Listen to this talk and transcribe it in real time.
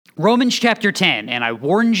Romans chapter 10, and I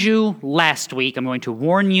warned you last week. I'm going to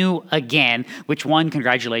warn you again. Which one?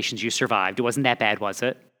 Congratulations, you survived. It wasn't that bad, was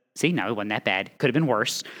it? See, no, it wasn't that bad. Could have been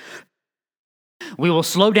worse. We will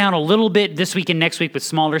slow down a little bit this week and next week with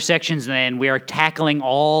smaller sections, and then we are tackling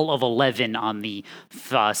all of 11 on the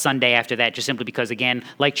Sunday after that, just simply because, again,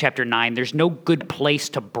 like chapter 9, there's no good place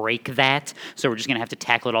to break that, so we're just going to have to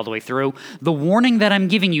tackle it all the way through. The warning that I'm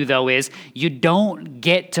giving you, though, is you don't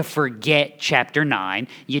get to forget chapter 9.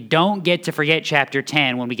 You don't get to forget chapter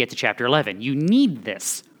 10 when we get to chapter 11. You need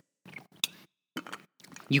this.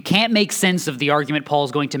 You can't make sense of the argument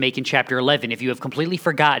Paul's going to make in chapter 11 if you have completely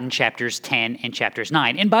forgotten chapters 10 and chapters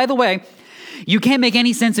 9. And by the way, you can't make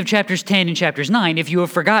any sense of chapters 10 and chapters 9 if you have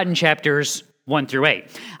forgotten chapters 1 through 8.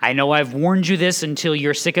 I know I've warned you this until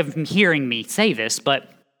you're sick of hearing me say this, but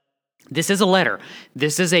this is a letter.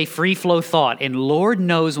 This is a free flow thought. And Lord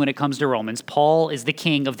knows when it comes to Romans, Paul is the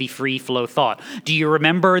king of the free flow thought. Do you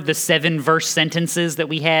remember the 7-verse sentences that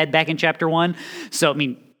we had back in chapter 1? So,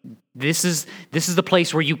 this is the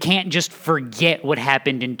place where you can't just forget what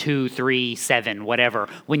happened in 2, 3, 7, whatever,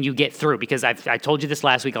 when you get through. Because I told you this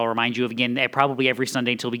last week, I'll remind you of again probably every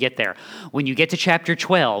Sunday until we get there. When you get to chapter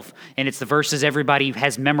 12, and it's the verses everybody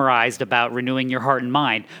has memorized about renewing your heart and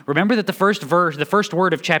mind, remember that the first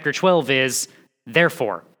word of chapter 12 is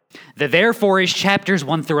therefore. The therefore is chapters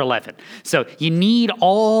 1 through 11. So you need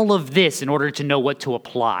all of this in order to know what to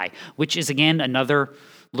apply, which is, again, another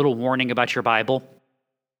little warning about your Bible.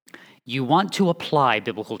 You want to apply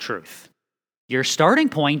biblical truth. Your starting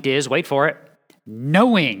point is, wait for it,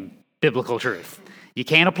 knowing biblical truth. You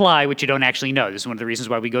can't apply what you don't actually know. This is one of the reasons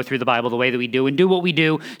why we go through the Bible the way that we do and do what we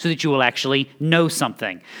do so that you will actually know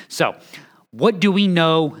something. So, what do we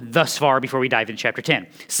know thus far before we dive into chapter 10?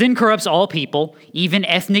 Sin corrupts all people, even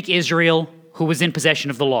ethnic Israel who was in possession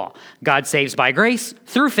of the law. God saves by grace,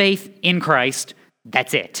 through faith in Christ.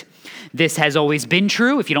 That's it. This has always been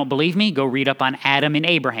true. If you don't believe me, go read up on Adam and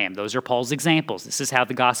Abraham. Those are Paul's examples. This is how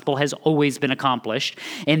the gospel has always been accomplished.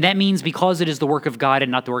 And that means because it is the work of God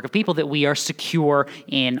and not the work of people that we are secure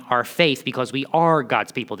in our faith because we are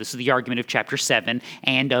God's people. This is the argument of chapter 7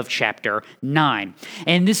 and of chapter 9.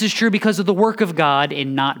 And this is true because of the work of God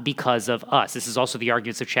and not because of us. This is also the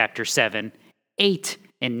arguments of chapter 7, 8,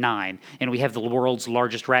 and 9. And we have the world's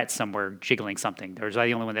largest rat somewhere jiggling something. Was I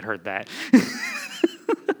the only one that heard that?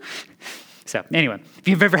 So anyway, if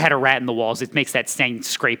you've ever had a rat in the walls, it makes that same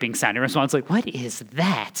scraping sound. Every once in a while, it's like, what is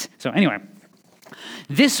that? So anyway,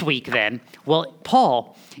 this week then,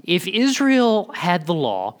 Paul, if Israel had the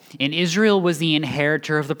law, and Israel was the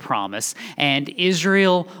inheritor of the promise, and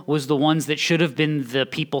Israel was the ones that should have been the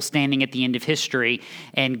people standing at the end of history,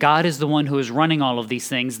 and God is the one who is running all of these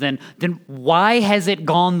things, then why has it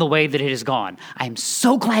gone the way that it has gone? I'm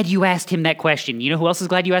so glad you asked him that question. You know who else is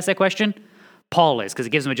glad you asked that question? Paul is, because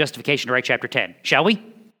it gives him a justification to write chapter 10. Shall we?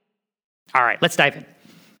 All right, let's dive in.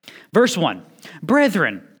 Verse 1,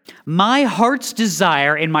 Brethren, my heart's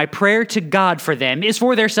desire and my prayer to God for them is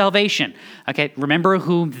for their salvation. Okay, remember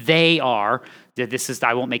who they are.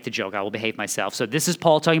 I won't make the joke. I will behave myself. So this is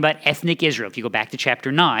Paul talking about ethnic Israel. If you go back to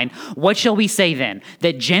chapter 9, what shall we say then?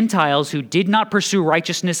 That Gentiles who did not pursue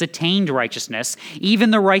righteousness attained righteousness, even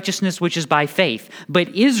the righteousness which is by faith. But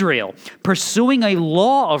Israel, pursuing a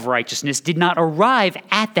law of righteousness, did not arrive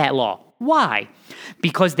at that law. Why?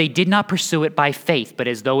 Because they did not pursue it by faith, but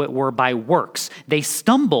as though it were by works. They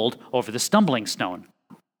stumbled over the stumbling stone.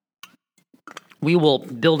 We will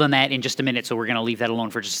build on that in just a minute, so we're going to leave that alone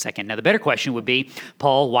for just a second. Now, the better question would be,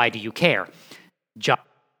 Paul, why do you care?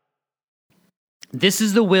 This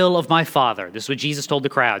is the will of my Father. This is what Jesus told the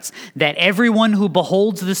crowds, that everyone who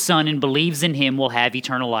beholds the Son and believes in him will have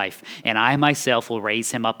eternal life, and I myself will raise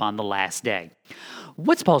him up on the last day.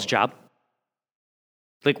 What's Paul's job?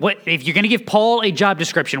 What if you're going to give Paul a job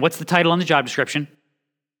description? What's the title on the job description?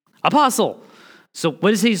 Apostle. So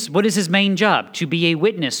what is his main job? To be a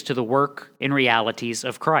witness to the work and realities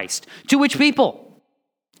of Christ. To which people?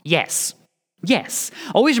 Yes. Yes.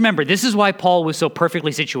 Always remember, this is why Paul was so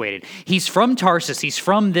perfectly situated. He's from Tarsus. He's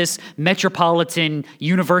from this metropolitan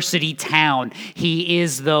university town. He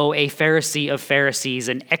is, though, a Pharisee of Pharisees,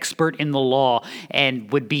 an expert in the law,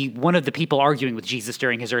 and would be one of the people arguing with Jesus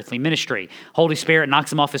during his earthly ministry. Holy Spirit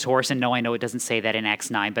knocks him off his horse, and no, I know it doesn't say that in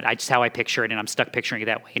Acts 9, but just how I picture it, and I'm stuck picturing it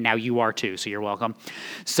that way, and now you are too, so you're welcome.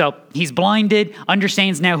 So he's blinded,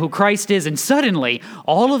 understands now who Christ is, and suddenly,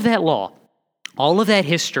 all of that law, all of that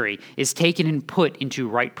history is taken and put into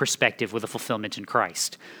right perspective with a fulfillment in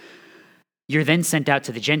Christ. You're then sent out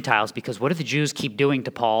to the Gentiles because what do the Jews keep doing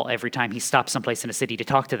to Paul every time he stops someplace in a city to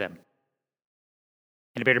talk to them?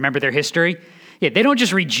 Anybody remember their history? Yeah, they don't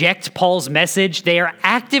just reject Paul's message. They are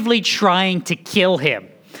actively trying to kill him.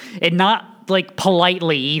 And not like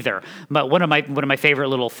politely either. But one of my favorite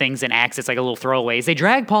little things in Acts, it's like a little throwaway, is they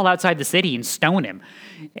drag Paul outside the city and stone him.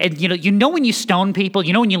 And you know when you stone people,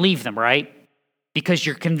 you know when you leave them, right? Because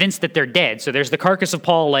you're convinced that they're dead. So there's the carcass of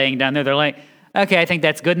Paul laying down there. They're like, okay, I think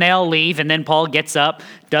that's good. And they all leave. And then Paul gets up,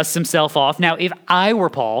 dusts himself off. Now, if I were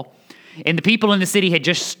Paul, and the people in the city had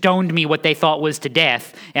just stoned me what they thought was to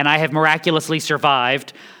death, and I have miraculously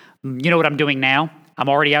survived, you know what I'm doing now? I'm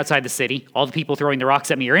already outside the city. All the people throwing the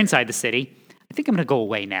rocks at me are inside the city. I think I'm going to go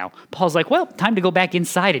away now. Paul's like, well, time to go back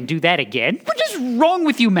inside and do that again. What is wrong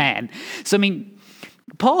with you, man? So, I mean,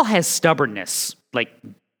 Paul has stubbornness, like,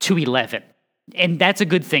 to 11. And that's a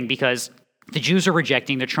good thing because the Jews are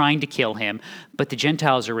rejecting, they're trying to kill him, but the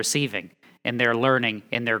Gentiles are receiving, and they're learning,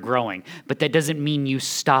 and they're growing. But that doesn't mean you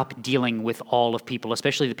stop dealing with all of people,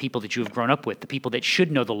 especially the people that you have grown up with, the people that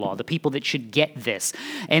should know the law, the people that should get this,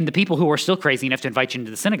 and the people who are still crazy enough to invite you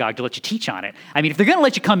into the synagogue to let you teach on it. I mean, if they're going to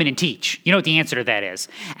let you come in and teach, you know what the answer to that is.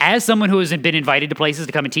 As someone who has been invited to places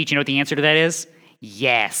to come and teach, you know what the answer to that is?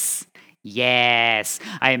 Yes. Yes,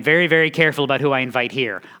 I am very, very careful about who I invite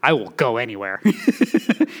here. I will go anywhere.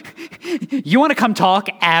 You want to come talk?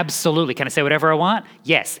 Absolutely. Can I say whatever I want?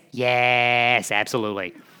 Yes. Yes,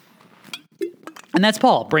 absolutely. And that's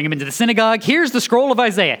Paul. Bring him into the synagogue. Here's the scroll of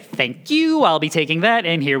Isaiah. Thank you. I'll be taking that.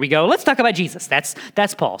 And here we go. Let's talk about Jesus. That's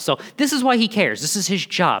Paul. So this is why he cares. This is his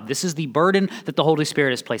job. This is the burden that the Holy Spirit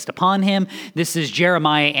has placed upon him. This is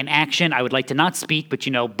Jeremiah in action. I would like to not speak, but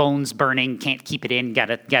bones burning, can't keep it in,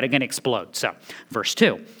 gotta gonna explode. So, verse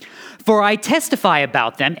 2. For I testify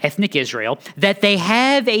about them, ethnic Israel, that they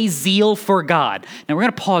have a zeal for God. Now we're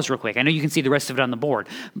going to pause real quick. I know you can see the rest of it on the board,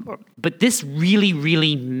 but this really,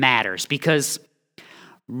 really matters because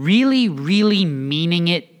really, really meaning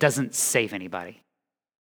it doesn't save anybody.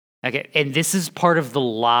 Okay, and this is part of the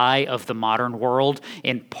lie of the modern world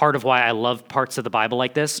and part of why I love parts of the Bible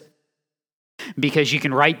like this. Because you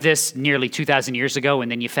can write this nearly 2,000 years ago and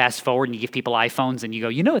then you fast forward and you give people iPhones and you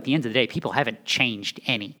go, at the end of the day, people haven't changed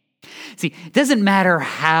any. See, it doesn't matter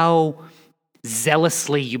how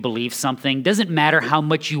zealously you believe something, doesn't matter how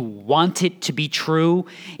much you want it to be true,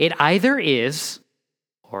 it either is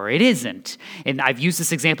or it isn't. And I've used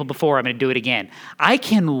this example before, I'm going to do it again. I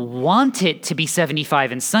can want it to be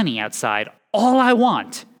 75 and sunny outside all I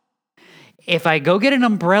want. If I go get an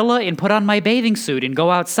umbrella and put on my bathing suit and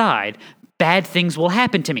go outside, bad things will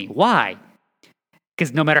happen to me. Why?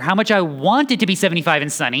 Because no matter how much I want it to be 75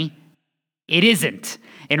 and sunny, it isn't.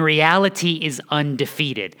 And reality is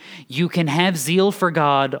undefeated. You can have zeal for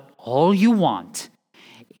God all you want.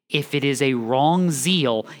 If it is a wrong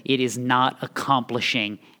zeal, it is not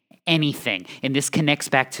accomplishing anything. And this connects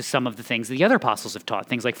back to some of the things the other apostles have taught,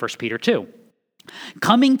 things like 1 Peter 2.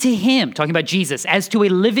 Coming to him, talking about Jesus, as to a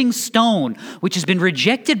living stone, which has been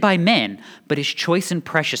rejected by men, but is choice and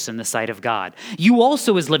precious in the sight of God. You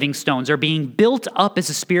also, as living stones, are being built up as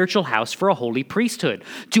a spiritual house for a holy priesthood,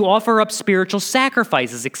 to offer up spiritual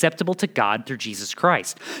sacrifices acceptable to God through Jesus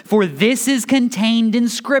Christ. For this is contained in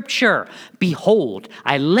Scripture. Behold,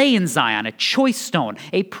 I lay in Zion a choice stone,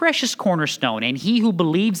 a precious cornerstone, and he who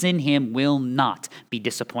believes in him will not be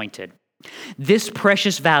disappointed. This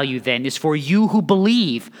precious value, then, is for you who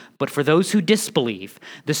believe, but for those who disbelieve,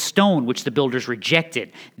 the stone which the builders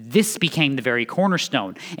rejected, this became the very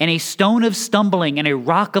cornerstone, and a stone of stumbling and a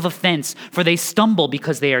rock of offense, for they stumble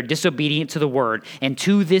because they are disobedient to the word, and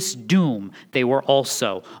to this doom they were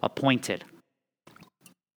also appointed.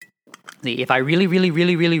 If I really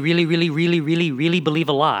believe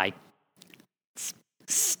a lie, it's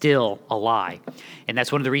still a lie. And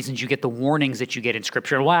that's one of the reasons you get the warnings that you get in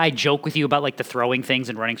Scripture, and why I joke with you about like the throwing things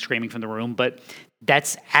and running screaming from the room, but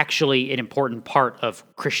that's actually an important part of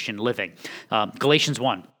Christian living. Galatians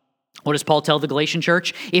 1. What does Paul tell the Galatian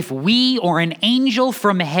church? If we or an angel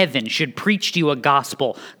from heaven should preach to you a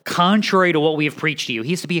gospel contrary to what we have preached to you,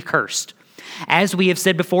 he is to be accursed. As we have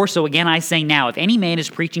said before, so again I say now, if any man is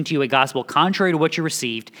preaching to you a gospel contrary to what you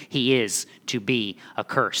received, he is to be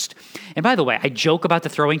accursed. And by the way, I joke about the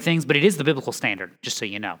throwing things, but it is the biblical standard, just so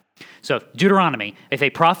you know. So Deuteronomy, if a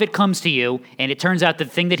prophet comes to you and it turns out the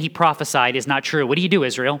thing that he prophesied is not true, what do you do,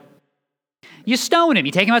 Israel? You stone him.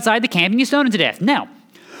 You take him outside the camp and you stone him to death. Now,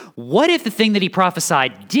 what if the thing that he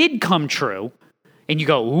prophesied did come true and you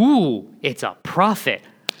go, ooh, it's a prophet?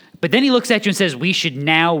 But then he looks at you and says, we should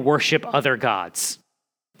now worship other gods.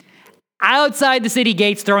 Outside the city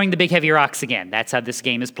gates, throwing the big heavy rocks again. That's how this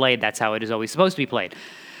game is played. That's how it is always supposed to be played.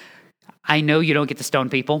 I know you don't get to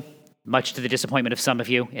stone people, much to the disappointment of some of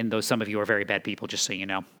you, and those some of you are very bad people, just so you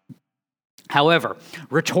know. However,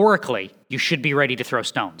 rhetorically, you should be ready to throw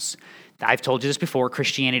stones. I've told you this before,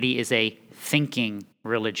 Christianity is a thinking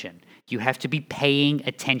religion. You have to be paying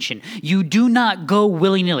attention. You do not go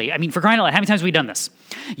willy-nilly. I mean, for crying out loud, how many times have we done this?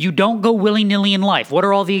 You don't go willy-nilly in life. What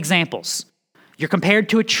are all the examples? You're compared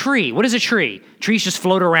to a tree. What is a tree? Trees just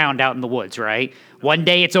float around out in the woods, right? One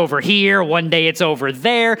day it's over here, one day it's over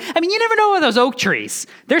there. I mean, you never know with those oak trees.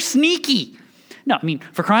 They're sneaky. No, I mean,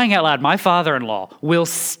 for crying out loud, my father-in-law will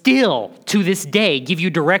still, to this day, give you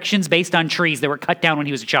directions based on trees that were cut down when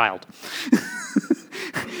he was a child.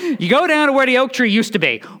 You go down to where the oak tree used to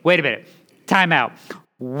be. Wait a minute. Time out.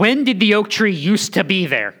 When did the oak tree used to be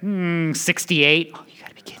there? 68. Oh, you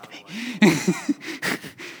gotta be kidding me.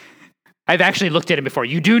 I've actually looked at it before.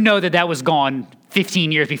 You do know that that was gone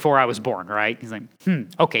 15 years before I was born, right? He's like,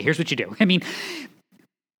 okay, here's what you do. I mean,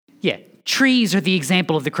 yeah, trees are the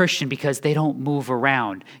example of the Christian because they don't move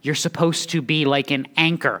around. You're supposed to be like an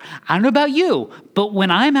anchor. I don't know about you, but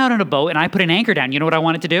when I'm out on a boat and I put an anchor down, you know what I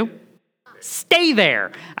want it to do? Stay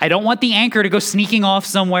there. I don't want the anchor to go sneaking off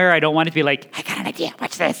somewhere. I don't want it to be like, I got an idea.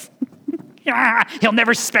 Watch this. He'll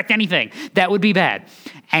never suspect anything. That would be bad.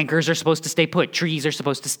 Anchors are supposed to stay put. Trees are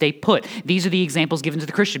supposed to stay put. These are the examples given to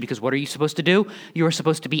the Christian because what are you supposed to do? You are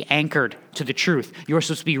supposed to be anchored to the truth. You are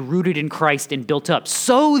supposed to be rooted in Christ and built up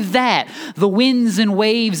so that the winds and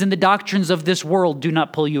waves and the doctrines of this world do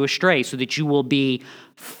not pull you astray, so that you will be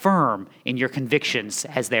firm in your convictions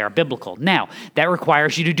as they are biblical. Now, that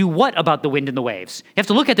requires you to do what about the wind and the waves? You have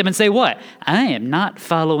to look at them and say, what? I am not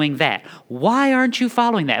following that. Why aren't you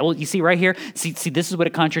following that? Well, you see right here, see, this is what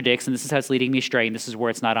it contradicts, and this is how it's leading me astray, and this is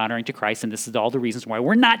where it's not honoring to Christ, and this is all the reasons why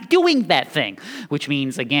we're not doing that thing, which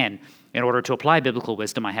means, again, in order to apply biblical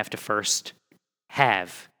wisdom, I have to first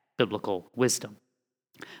have biblical wisdom.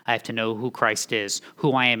 I have to know who Christ is,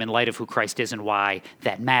 who I am in light of who Christ is, and why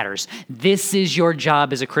that matters. This is your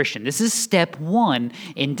job as a Christian. This is step one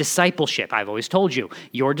in discipleship. I've always told you,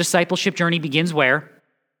 your discipleship journey begins where?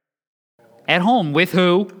 At home. With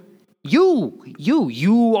who? You.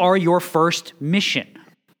 You are your first mission.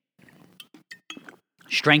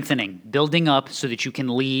 Strengthening, building up so that you can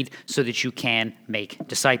lead, so that you can make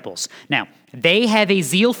disciples. Now, they have a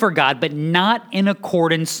zeal for God, but not in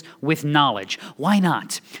accordance with knowledge. Why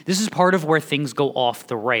not? This is part of where things go off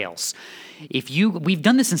the rails. We've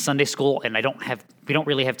done this in Sunday school, and we don't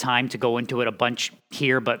really have time to go into it a bunch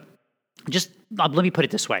here, but just let me put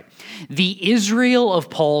it this way. The Israel of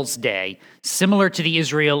Paul's day, similar to the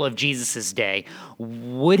Israel of Jesus' day,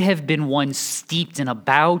 would have been one steeped in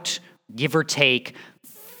about, give or take,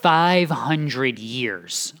 500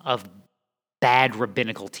 years of bad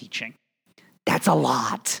rabbinical teaching. That's a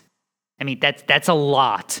lot. I mean, that's a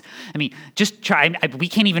lot. I mean, just try. We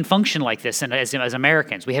can't even function like this as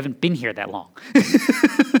Americans. We haven't been here that long.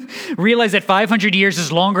 Realize that 500 years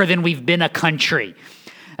is longer than we've been a country.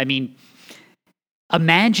 I mean,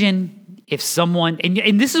 imagine if someone,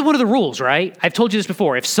 and this is one of the rules, right? I've told you this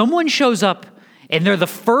before. If someone shows up and they're the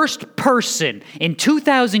first person in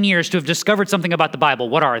 2,000 years to have discovered something about the Bible,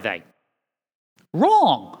 what are they?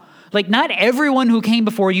 Wrong. Like, not everyone who came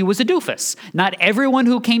before you was a doofus. Not everyone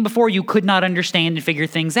who came before you could not understand and figure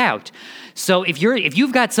things out. So if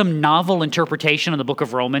you've got some novel interpretation of the book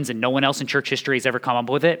of Romans and no one else in church history has ever come up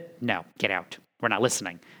with it, no, get out. We're not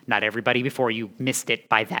listening. Not everybody before you missed it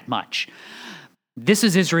by that much. This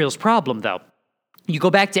is Israel's problem, though. You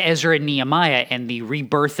go back to Ezra and Nehemiah and the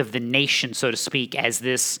rebirth of the nation, so to speak, as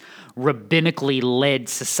this rabbinically led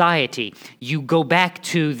society. You go back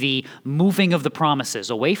to the moving of the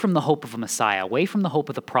promises, away from the hope of a Messiah, away from the hope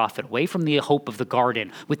of the prophet, away from the hope of the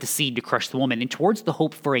garden with the seed to crush the woman, and towards the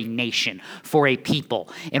hope for a nation, for a people.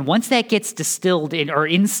 And once that gets instilled,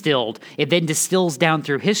 it then distills down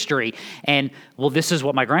through history. And, well, this is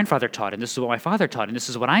what my grandfather taught, and this is what my father taught, and this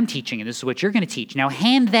is what I'm teaching, and this is what you're going to teach. Now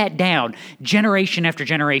hand that down generation after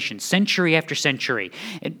generation, century after century.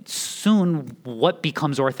 And soon, what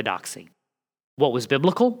becomes orthodoxy? What was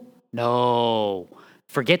biblical? No.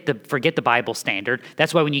 Forget the Bible standard.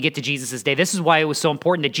 That's why when you get to Jesus' day, this is why it was so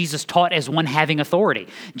important that Jesus taught as one having authority.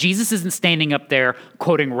 Jesus isn't standing up there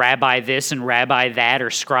quoting rabbi this and rabbi that or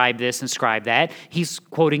scribe this and scribe that. He's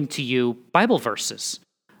quoting to you Bible verses.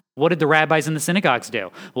 What did the rabbis in the synagogues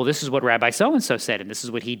do? Well, this is what Rabbi so-and-so said, and this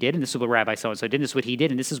is what he did, and this is what Rabbi so-and-so did, and this is what he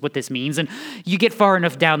did, and this is what this means. And you get far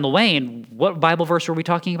enough down the way, and what Bible verse were we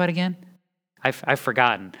talking about again? I've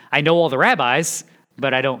forgotten. I know all the rabbis,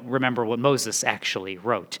 but I don't remember what Moses actually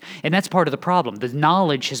wrote. And that's part of the problem. The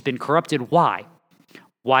knowledge has been corrupted. Why?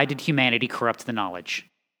 Why did humanity corrupt the knowledge?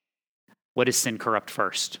 What does sin corrupt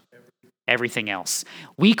first? Everything else.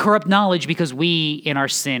 We corrupt knowledge because we, in our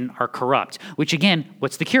sin, are corrupt. Which again,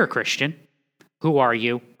 what's the cure, Christian? Who are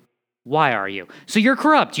you? Why are you? So you're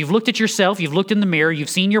corrupt. You've looked at yourself. You've looked in the mirror. You've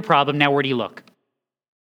seen your problem. Now where do you look?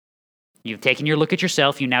 You've taken your look at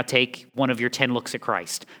yourself. You now take one of your 10 looks at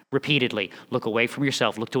Christ. Repeatedly, look away from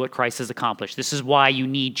yourself. Look to what Christ has accomplished. This is why you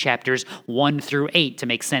need chapters 1 through 8 to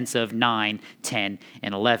make sense of 9, 10,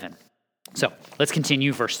 and 11. So let's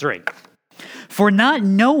continue verse 3. For not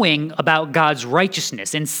knowing about God's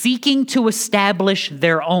righteousness and seeking to establish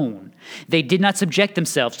their own, they did not subject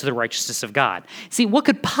themselves to the righteousness of God. See, what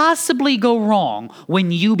could possibly go wrong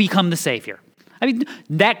when you become the Savior? I mean,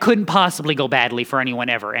 that couldn't possibly go badly for anyone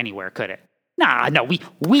ever, anywhere, could it? No,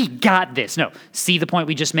 we got this. No, see the point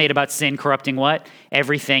we just made about sin corrupting what?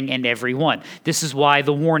 Everything and everyone. This is why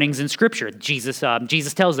the warnings in Scripture, Jesus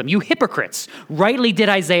tells them, you hypocrites, rightly did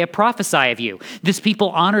Isaiah prophesy of you. This people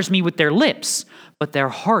honors me with their lips, but their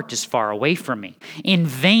heart is far away from me. In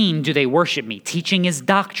vain do they worship me, teaching as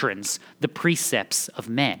doctrines the precepts of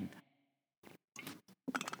men.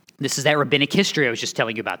 This is that rabbinic history I was just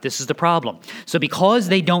telling you about. This is the problem. So because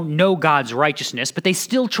they don't know God's righteousness, but they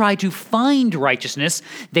still try to find righteousness,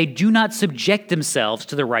 they do not subject themselves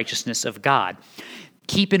to the righteousness of God.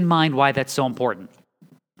 Keep in mind why that's so important.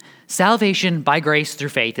 Salvation by grace through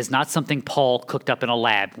faith is not something Paul cooked up in a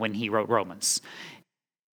lab when he wrote Romans.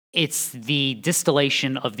 It's the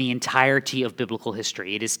distillation of the entirety of biblical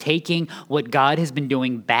history. It is taking what God has been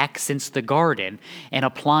doing back since the garden and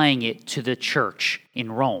applying it to the church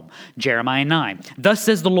in Rome. Jeremiah 9, thus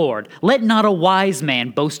says the Lord, let not a wise man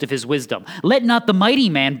boast of his wisdom. Let not the mighty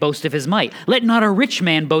man boast of his might. Let not a rich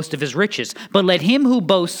man boast of his riches. But let him who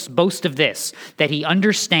boasts boast of this, that he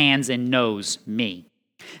understands and knows me.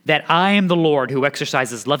 That I am the Lord who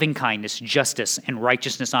exercises loving kindness, justice, and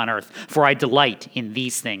righteousness on earth, for I delight in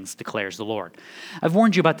these things, declares the Lord. I've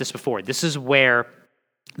warned you about this before. This is where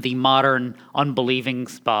the modern unbelieving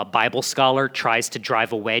Bible scholar tries to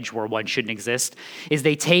drive a wedge where one shouldn't exist, is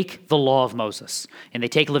they take the law of Moses, and they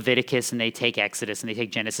take Leviticus, and they take Exodus, and they take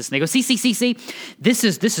Genesis, and they go, see, this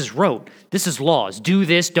is rote. This is laws. Do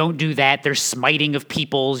this, don't do that. There's smiting of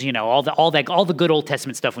peoples, all the good Old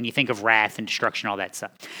Testament stuff when you think of wrath and destruction, all that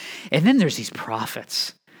stuff. And then there's these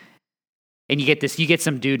prophets. And you get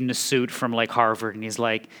some dude in a suit from like Harvard, and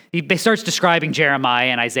he starts describing Jeremiah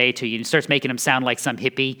and Isaiah to you, and starts making him sound like some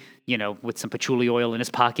hippie, with some patchouli oil in his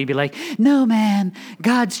pocket. He'd be like, no, man,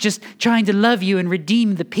 God's just trying to love you and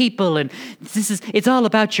redeem the people, and it's all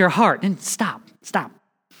about your heart. And stop.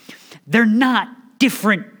 They're not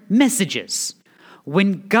different messages.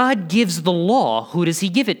 When God gives the law, who does he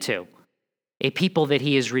give it to? A people that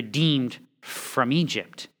he has redeemed from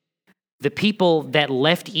Egypt. The people that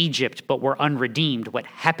left Egypt but were unredeemed, what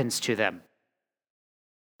happens to them?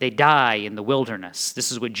 They die in the wilderness.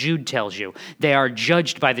 This is what Jude tells you. They are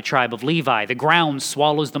judged by the tribe of Levi. The ground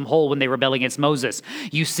swallows them whole when they rebel against Moses.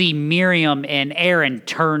 You see Miriam and Aaron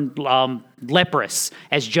turn leprous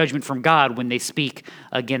as judgment from God when they speak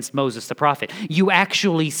against Moses the prophet. You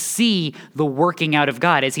actually see the working out of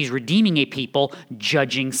God as he's redeeming a people,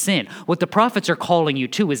 judging sin. What the prophets are calling you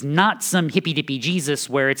to is not some hippy-dippy Jesus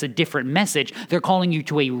where it's a different message. They're calling you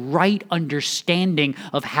to a right understanding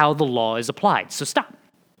of how the law is applied. So stop.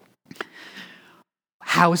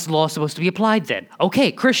 How is the law supposed to be applied then?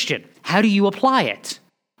 Okay, Christian, how do you apply it?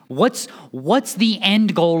 What's the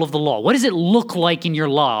end goal of the law? What does it look like in your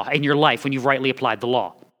life when you've rightly applied the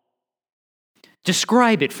law?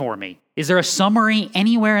 Describe it for me. Is there a summary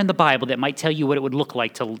anywhere in the Bible that might tell you what it would look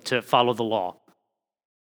like to follow the law?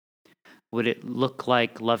 Would it look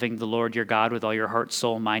like loving the Lord your God with all your heart,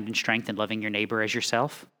 soul, mind, and strength, and loving your neighbor as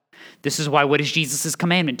yourself? This is why, what is Jesus'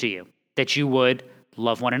 commandment to you? That you would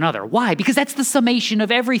love one another. Why? Because that's the summation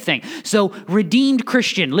of everything. So, redeemed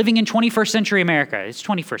Christian living in 21st century America. It's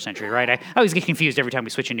 21st century, right? I always get confused every time we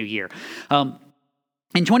switch a new year. In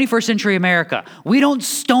 21st century America, we don't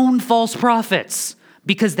stone false prophets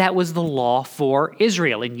because that was the law for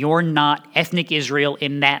Israel, and you're not ethnic Israel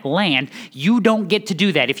in that land. You don't get to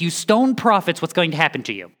do that. If you stone prophets, what's going to happen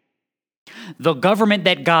to you? The government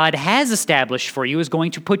that God has established for you is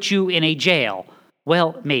going to put you in a jail.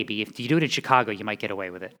 Well, maybe. If you do it in Chicago, you might get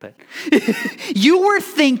away with it. But you were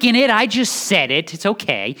thinking it. I just said it. It's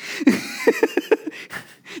okay.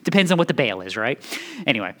 Depends on what the bail is, right?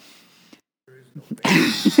 Anyway.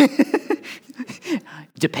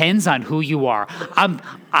 Depends on who you are. I'm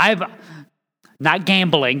not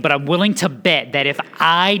gambling, but I'm willing to bet that if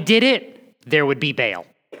I did it, there would be bail.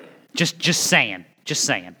 Just saying.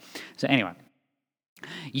 So anyway.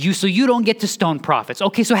 So you don't get to stone prophets.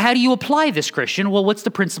 Okay, so how do you apply this, Christian? Well, what's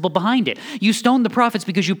the principle behind it? You stone the prophets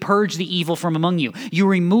because you purge the evil from among you. You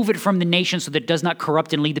remove it from the nation so that it does not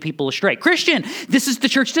corrupt and lead the people astray. Christian, this is the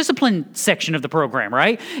church discipline section of the program,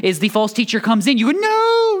 right? Is the false teacher comes in, you go,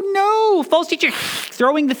 no, false teacher,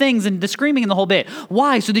 throwing the things and the screaming and the whole bit.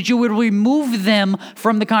 Why? So that you would remove them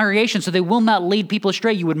from the congregation so they will not lead people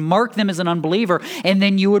astray. You would mark them as an unbeliever, and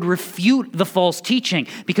then you would refute the false teaching,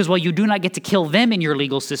 because while you do not get to kill them in your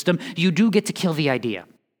legal system, you do get to kill the idea.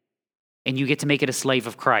 And you get to make it a slave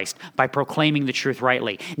of Christ by proclaiming the truth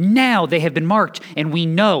rightly. Now they have been marked, and we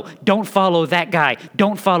know, don't follow that guy.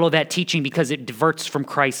 Don't follow that teaching because it diverts from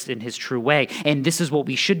Christ in his true way. And this is what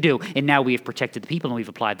we should do. And now we have protected the people and we've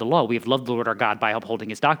applied the law. We have loved the Lord our God by upholding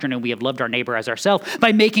his doctrine, and we have loved our neighbor as ourselves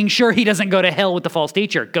by making sure he doesn't go to hell with the false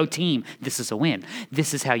teacher. Go team. This is a win.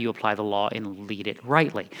 This is how you apply the law and lead it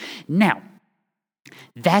rightly. Now,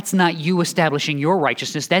 that's not you establishing your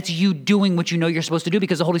righteousness. That's you doing what you know you're supposed to do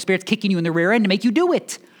because the Holy Spirit's kicking you in the rear end to make you do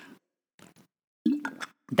it.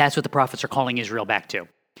 That's what the prophets are calling Israel back to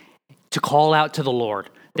call out to the Lord,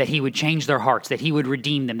 that he would change their hearts, that he would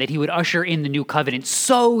redeem them, that he would usher in the new covenant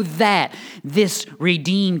so that this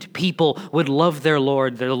redeemed people would love their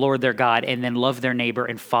Lord, their God, and then love their neighbor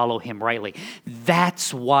and follow him rightly.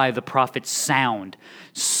 That's why the prophets sound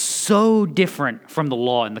so different from the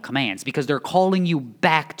law and the commands, because they're calling you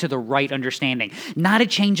back to the right understanding, not a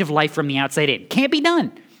change of life from the outside in. Can't be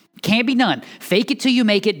done. Can't be done. Fake it till you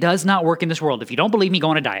make it does not work in this world. If you don't believe me, go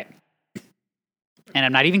on a diet. And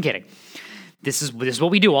I'm not even kidding. This is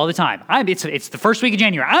what we do all the time. It's the first week of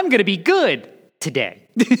January. I'm going to be good today.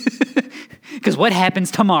 Because what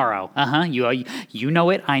happens tomorrow? You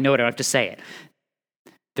know it. I know it. I don't have to say it.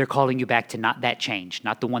 They're calling you back to not that change,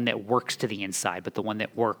 not the one that works to the inside, but the one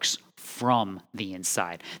that works from the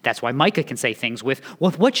inside. That's why Micah can say things with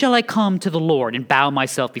what shall I come to the Lord and bow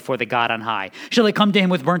myself before the God on high? Shall I come to him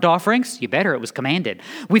with burnt offerings? You better, it was commanded.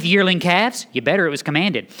 With yearling calves? You better, it was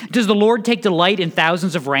commanded. Does the Lord take delight in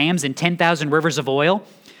thousands of rams and 10,000 rivers of oil?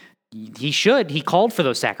 He should. He called for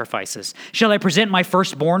those sacrifices. Shall I present my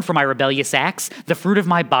firstborn for my rebellious acts, the fruit of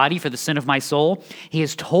my body for the sin of my soul? He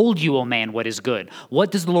has told you, O man, what is good.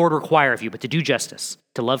 What does the Lord require of you but to do justice,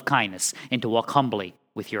 to love kindness, and to walk humbly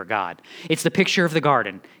with your God? It's the picture of the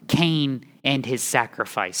garden. Cain and his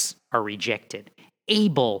sacrifice are rejected.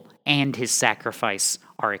 Abel and his sacrifice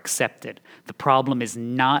are accepted. The problem is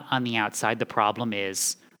not on the outside. The problem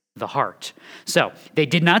is the heart. So they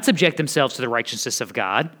did not subject themselves to the righteousness of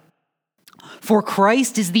God. For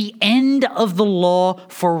Christ is the end of the law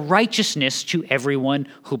for righteousness to everyone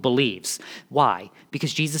who believes. Why?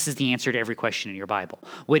 Because Jesus is the answer to every question in your Bible.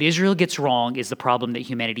 What Israel gets wrong is the problem that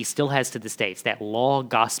humanity still has to this day. It's that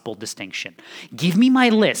law-gospel distinction. Give me my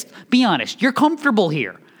list. Be honest. You're comfortable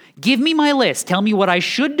here. Give me my list. Tell me what I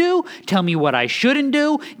should do. Tell me what I shouldn't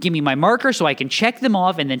do. Give me my marker so I can check them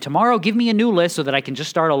off. And then tomorrow, give me a new list so that I can just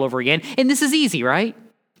start all over again. And this is easy, right?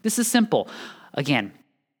 This is simple. Again,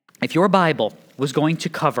 if your Bible was going to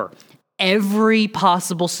cover every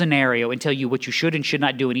possible scenario and tell you what you should and should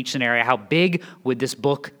not do in each scenario, how big would this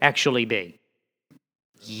book actually be?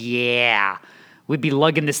 Yeah. We'd be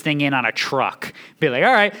lugging this thing in on a truck. Be like,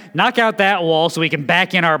 all right, knock out that wall so we can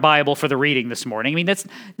back in our Bible for the reading this morning. I mean, that's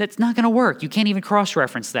not going to work. You can't even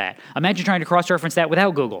cross-reference that. Imagine trying to cross-reference that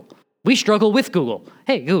without Google. We struggle with Google.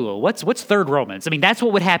 Hey, Google, what's 3rd Romans? I mean, that's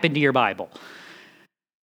what would happen to your Bible.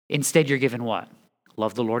 Instead, you're given what?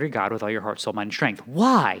 Love the Lord your God with all your heart, soul, mind, and strength.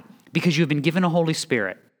 Why? Because you've been given a Holy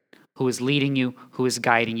Spirit who is leading you, who is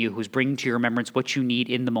guiding you, who is bringing to your remembrance what you need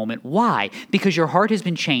in the moment. Why? Because your heart has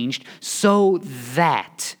been changed so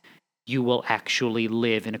that you will actually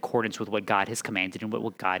live in accordance with what God has commanded and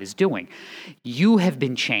what God is doing. You have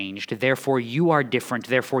been changed, therefore you are different,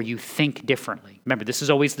 therefore you think differently. Remember, this is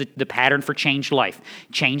always the pattern for changed life.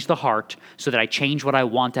 Change the heart so that I change what I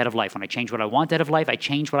want out of life. When I change what I want out of life, I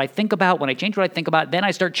change what I think about. When I change what I think about, then I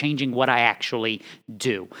start changing what I actually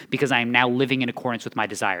do because I am now living in accordance with my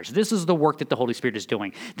desires. This is the work that the Holy Spirit is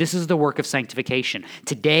doing. This is the work of sanctification.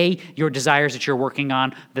 Today, your desires that you're working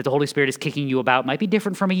on, that the Holy Spirit is kicking you about, might be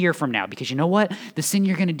different from a year from now because you know what? The sin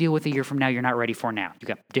you're going to deal with a year from now, you're not ready for now. You've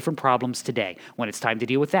got different problems today. When it's time to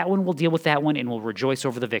deal with that one, we'll deal with that one and we'll rejoice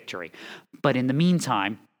over the victory. But in the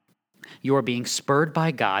meantime, you are being spurred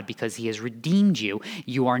by God because he has redeemed you.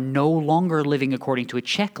 You are no longer living according to a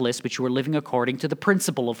checklist, but you are living according to the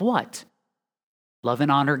principle of what? Love and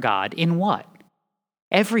honor God in what?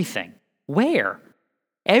 Everything. Where?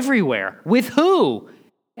 Everywhere. With who?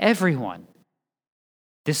 Everyone.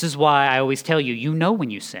 This is why I always tell you, you know when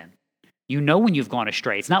you sin. You know when you've gone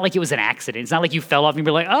astray. It's not like it was an accident. It's not like you fell off and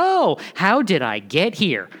you're like, oh, how did I get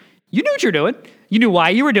here? You knew what you're doing. You knew why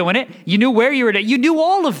you were doing it. You knew where you were doing it. You knew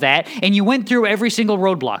all of that, and you went through every single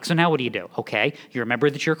roadblock. So now what do? Okay, you remember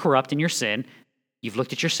that you're corrupt in your sin. You've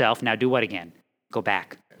looked at yourself. Now do what again? Go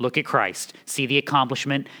back. Look at Christ. See the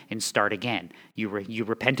accomplishment and start again. You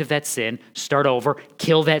repent of that sin, start over,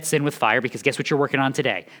 kill that sin with fire, because guess what you're working on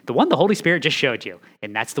today? The one the Holy Spirit just showed you.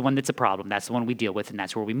 And that's the one that's a problem. That's the one we deal with, and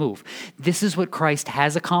that's where we move. This is what Christ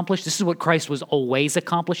has accomplished. This is what Christ was always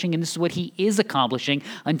accomplishing, and this is what he is accomplishing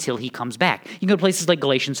until he comes back. You can go to places like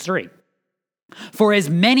Galatians 3. For as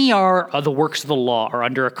many are the works of the law are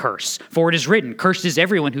under a curse. For it is written, cursed is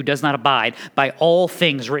everyone who does not abide by all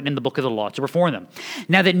things written in the book of the law to perform them.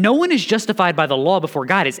 Now that no one is justified by the law before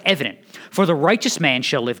God is evident, for the righteous man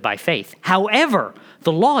shall live by faith. However,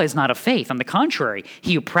 the law is not of faith. On the contrary,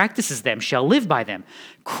 he who practices them shall live by them.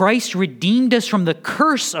 Christ redeemed us from the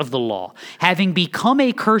curse of the law, having become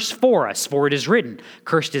a curse for us. For it is written,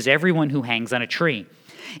 cursed is everyone who hangs on a tree.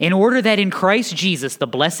 In order that in Christ Jesus the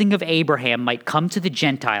blessing of Abraham might come to the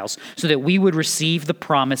Gentiles, so that we would receive the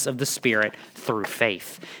promise of the Spirit through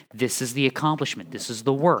faith. This is the accomplishment. This is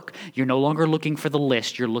the work. You're no longer looking for the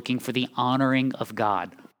list. You're looking for the honoring of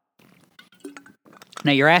God.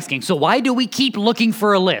 Now you're asking, so why do we keep looking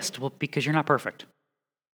for a list? Well, because you're not perfect.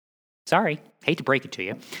 Sorry, hate to break it to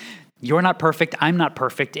you. You're not perfect, I'm not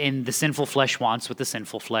perfect, and the sinful flesh wants what the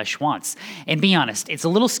sinful flesh wants. And be honest, it's a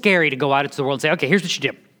little scary to go out into the world and say, okay, here's what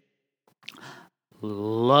you do.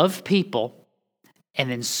 Love people, and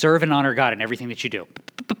then serve and honor God in everything that you do.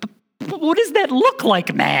 What does that look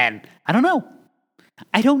like, man? I don't know.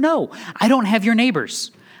 I don't have your neighbors.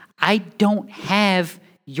 I don't have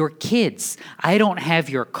your kids. I don't have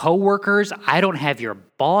your coworkers. I don't have your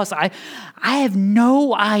boss. I have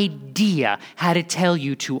no idea how to tell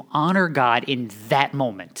you to honor God in that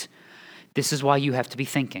moment. This is why you have to be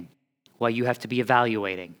thinking, why you have to be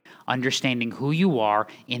evaluating, understanding who you are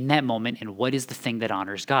in that moment and what is the thing that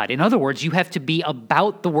honors God. In other words, you have to be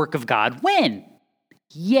about the work of God when?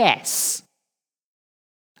 Yes.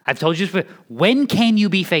 I've told you this, when can you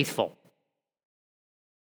be faithful?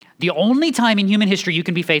 The only time in human history you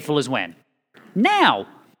can be faithful is when? Now.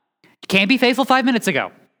 You can't be faithful 5 minutes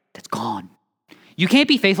ago. That's gone. You can't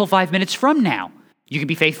be faithful 5 minutes from now. You can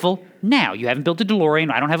be faithful now. You haven't built a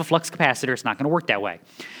DeLorean. I don't have a flux capacitor. It's not going to work that way.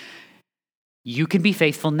 You can be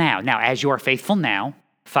faithful now. Now, as you are faithful now,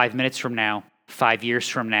 5 minutes from now, 5 years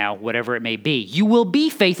from now, whatever it may be, you will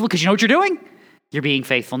be faithful because you know what you're doing? You're being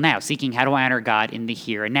faithful now, seeking how to honor God in the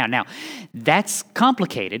here and now. Now, that's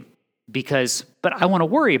complicated. But I want to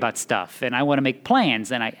worry about stuff, and I want to make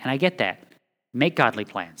plans, and I get that. Make godly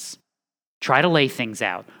plans. Try to lay things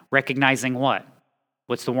out, recognizing what?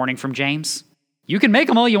 What's the warning from James? You can make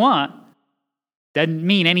them all you want. Doesn't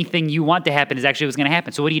mean anything you want to happen is actually what's going to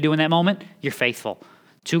happen. So what do you do in that moment? You're faithful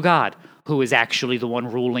to God, who is actually the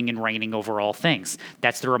one ruling and reigning over all things.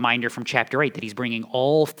 That's the reminder from chapter 8 that he's bringing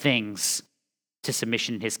all things to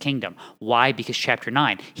submission in his kingdom. Why? Because chapter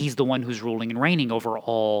 9, he's the one who's ruling and reigning over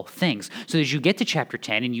all things. So as you get to chapter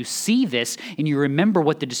 10 and you see this and you remember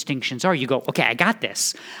what the distinctions are, you go, okay, I got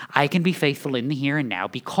this. I can be faithful in the here and now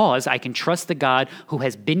because I can trust the God who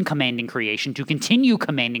has been commanding creation to continue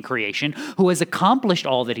commanding creation, who has accomplished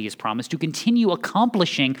all that he has promised, to continue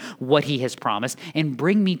accomplishing what he has promised and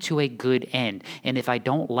bring me to a good end. And if I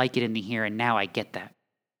don't like it in the here and now, I get that.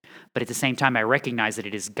 But at the same time, I recognize that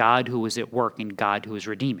it is God who is at work and God who is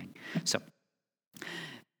redeeming. So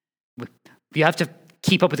you have to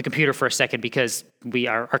keep up with the computer for a second because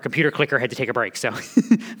our computer clicker had to take a break. So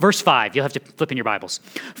verse 5, you'll have to flip in your Bibles.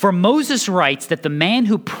 For Moses writes that the man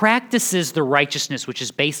who practices the righteousness which is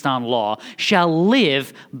based on law shall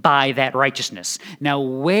live by that righteousness. Now,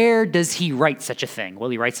 where does he write such a thing? Well,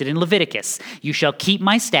 he writes it in Leviticus. You shall keep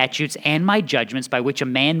my statutes and my judgments by which a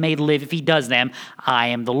man may live if he does them. I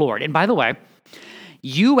am the Lord. And by the way,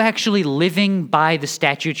 you actually living by the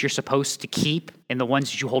statutes you're supposed to keep and the ones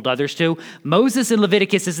that you hold others to, Moses in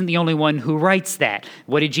Leviticus isn't the only one who writes that.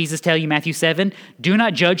 What did Jesus tell you, Matthew 7? Do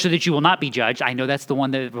not judge so that you will not be judged. I know that's the one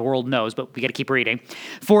that the world knows, but we got to keep reading.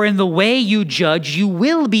 For in the way you judge, you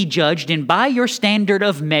will be judged, and by your standard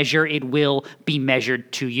of measure, it will be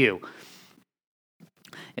measured to you.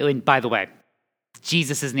 And by the way,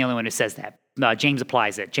 Jesus isn't the only one who says that. James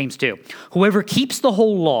applies it. James 2. Whoever keeps the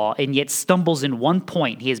whole law and yet stumbles in one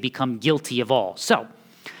point, he has become guilty of all. So,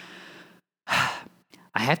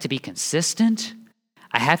 I have to be consistent.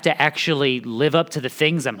 I have to actually live up to the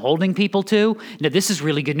things I'm holding people to. Now, this is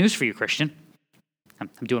really good news for you, Christian. I'm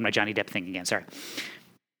doing my Johnny Depp thing again, sorry.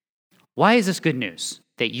 Why is this good news?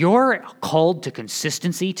 That you're called to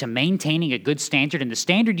consistency, to maintaining a good standard, and the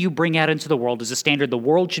standard you bring out into the world is a standard the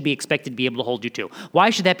world should be expected to be able to hold you to.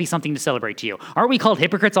 Why should that be something to celebrate to you? Aren't we called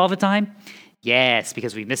hypocrites all the time? Yes,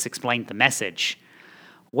 because we misexplained the message.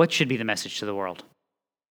 What should be the message to the world?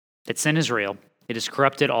 That sin is real, it has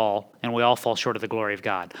corrupted all, and we all fall short of the glory of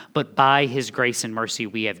God. But by his grace and mercy,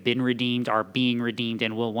 we have been redeemed, are being redeemed,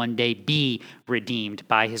 and will one day be redeemed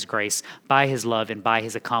by his grace, by his love, and by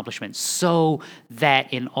his accomplishment, so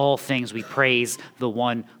that in all things we praise the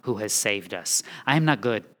one who has saved us. I am not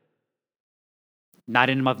good. Not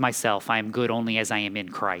in and of myself. I am good only as I am in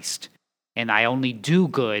Christ. And I only do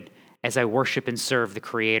good as I worship and serve the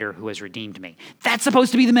Creator who has redeemed me. That's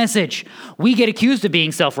supposed to be the message. We get accused of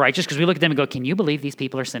being self-righteous because we look at them and go, can you believe these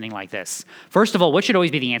people are sinning like this? First of all, what should always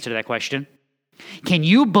be the answer to that question? Can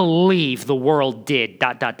you believe the world did ...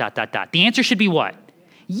 The answer should be what?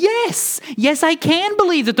 Yes. Yes, I can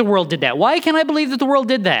believe that the world did that. Why can I believe that the world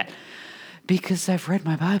did that? Because I've read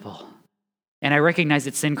my Bible. And I recognize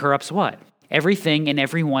that sin corrupts what? Everything and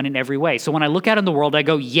everyone in every way. So when I look out in the world, I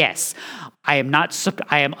go, yes, I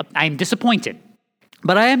am disappointed,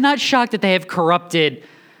 but I am not shocked that they have corrupted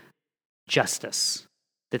justice,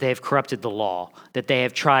 that they have corrupted the law, that they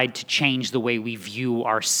have tried to change the way we view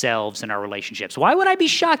ourselves and our relationships. Why would I be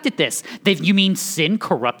shocked at this? You mean sin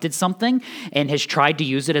corrupted something and has tried to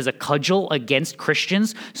use it as a cudgel against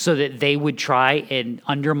Christians so that they would try and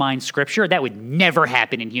undermine Scripture? That would never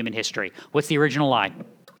happen in human history. What's the original lie?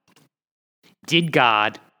 Did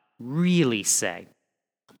God really say?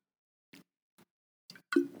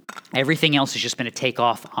 Everything else is just going to take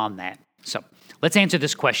off on that. So let's answer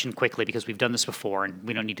this question quickly because we've done this before and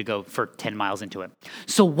we don't need to go for 10 miles into it.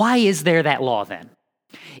 So why is there that law then?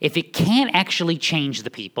 If it can't actually change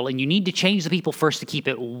the people and you need to change the people first to keep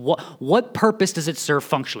it, what purpose does it serve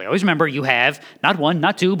functionally? Always remember you have not one,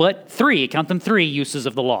 not two, but three, count them, three uses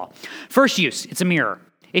of the law. First use, it's a mirror.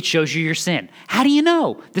 It shows you your sin. How do you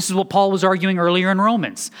know? This is what Paul was arguing earlier in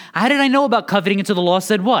Romans. How did I know about coveting until the law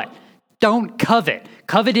said what? Don't covet.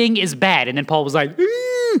 Coveting is bad. And then Paul was like,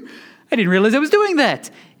 I didn't realize I was doing that.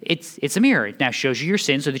 It's a mirror. It now shows you your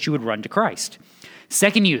sin so that you would run to Christ.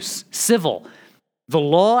 Second use, civil. The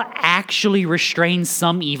law actually restrains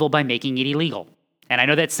some evil by making it illegal. And I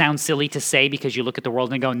know that sounds silly to say because you look at the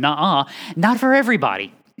world and go, nuh-uh, not for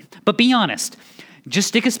everybody. But be honest. Just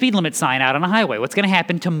stick a speed limit sign out on a highway. What's going to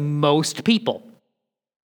happen to most people?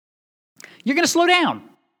 You're going to slow down.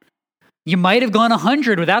 You might have gone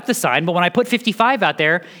 100 without the sign, but when I put 55 out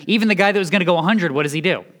there, even the guy that was going to go 100, what does he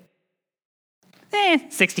do?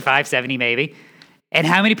 65, 70 maybe. And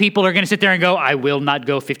how many people are going to sit there and go, I will not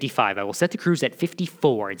go 55. I will set the cruise at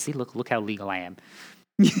 54 and see, look how legal I am.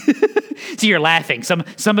 So you're laughing.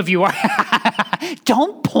 Some of you are.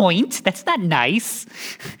 Don't point. That's not nice.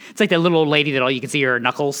 It's like that little old lady that all you can see are her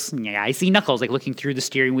knuckles. Yeah, I see knuckles, like looking through the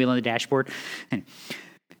steering wheel on the dashboard.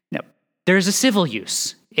 No, there's a civil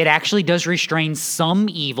use. It actually does restrain some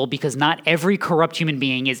evil because not every corrupt human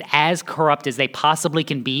being is as corrupt as they possibly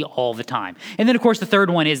can be all the time. And then, of course, the third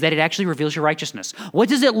one is that it actually reveals your righteousness. What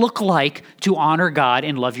does it look like to honor God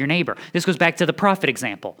and love your neighbor? This goes back to the prophet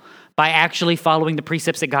example. By actually following the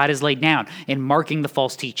precepts that God has laid down and marking the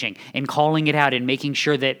false teaching and calling it out and making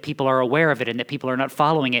sure that people are aware of it and that people are not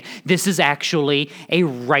following it. This is actually a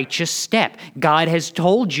righteous step. God has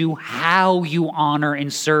told you how you honor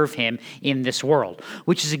and serve him in this world,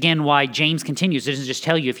 which is again why James continues. It doesn't just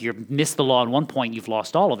tell you if you miss the law at one point, you've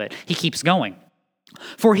lost all of it. He keeps going.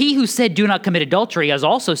 For he who said, do not commit adultery, has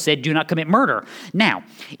also said, do not commit murder. Now,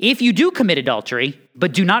 if you do commit adultery,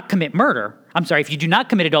 but do not commit murder, if you do not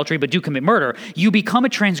commit adultery, but do commit murder, you become a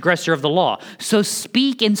transgressor of the law. So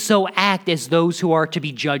speak and so act as those who are to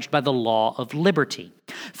be judged by the law of liberty.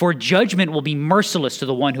 For judgment will be merciless to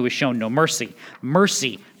the one who has shown no mercy.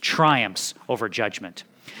 Mercy triumphs over judgment.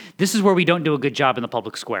 This is where we don't do a good job in the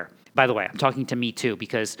public square. By the way, I'm talking to me too,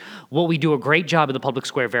 because what we do a great job in the public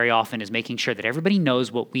square very often is making sure that everybody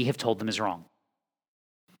knows what we have told them is wrong.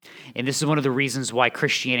 And this is one of the reasons why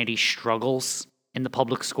Christianity struggles in the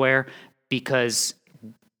public square, because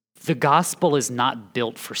the gospel is not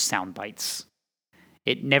built for sound bites.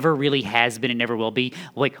 It never really has been, it never will be.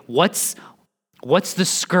 Like, what's the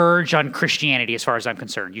scourge on Christianity as far as I'm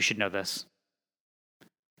concerned? You should know this.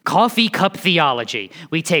 Coffee cup theology.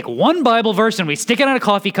 We take one Bible verse and we stick it on a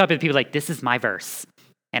coffee cup and people are like, this is my verse.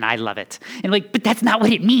 And I love it. And like, but that's not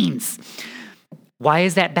what it means. Why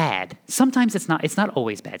is that bad? Sometimes it's not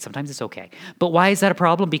always bad. Sometimes it's okay. But why is that a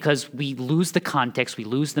problem? Because we lose the context, we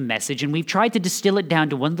lose the message, and we've tried to distill it down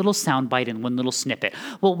to one little soundbite and one little snippet.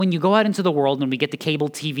 Well, when you go out into the world and we get the cable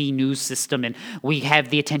TV news system and we have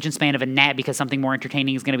the attention span of a gnat because something more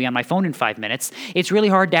entertaining is going to be on my phone in 5 minutes, it's really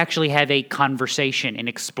hard to actually have a conversation and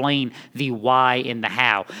explain the why and the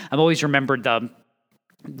how. I've always remembered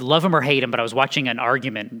love him or hate him, but I was watching an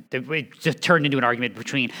argument. It just turned into an argument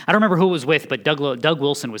between, I don't remember who it was with, but Doug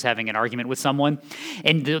Wilson was having an argument with someone,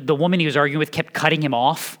 and the woman he was arguing with kept cutting him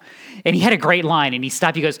off, and he had a great line, and he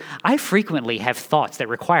stopped, he goes, I frequently have thoughts that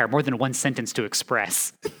require more than one sentence to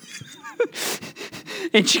express.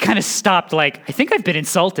 And she kind of stopped like, I think I've been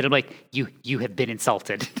insulted. I'm like, you have been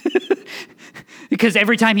insulted. Because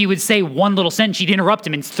every time he would say one little sentence, she'd interrupt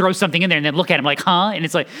him and throw something in there and then look at him like, huh? And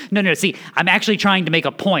it's like, no, see, I'm actually trying to make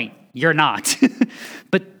a point. You're not.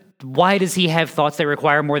 But why does he have thoughts that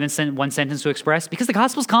require more than one sentence to express? Because the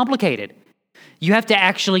gospel's complicated. You have to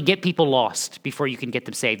actually get people lost before you can get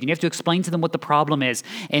them saved. And you have to explain to them what the problem is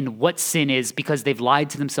and what sin is because they've lied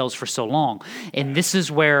to themselves for so long. And this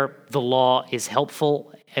is where the law is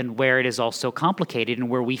helpful and where it is also complicated and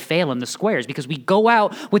where we fail in the squares because we go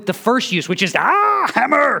out with the first use, which is,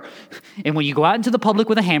 hammer. And when you go out into the public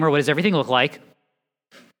with a hammer, what does everything look like?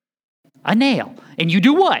 A nail. And you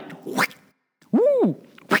do what? Woo,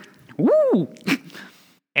 woo.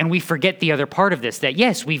 And we forget the other part of this, that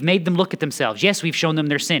yes, we've made them look at themselves. Yes, we've shown them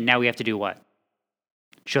their sin. Now we have to do what?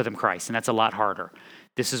 Show them Christ, and that's a lot harder.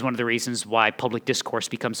 This is one of the reasons why public discourse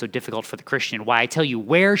becomes so difficult for the Christian, why I tell you,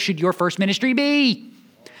 where should your first ministry be?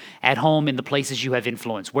 At home, in the places you have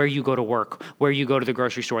influence, where you go to work, where you go to the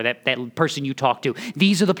grocery store, that person you talk to.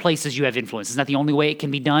 These are the places you have influence. It's not the only way it can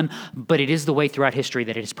be done, but it is the way throughout history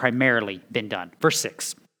that it has primarily been done. Verse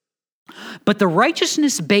 6. But the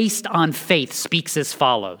righteousness based on faith speaks as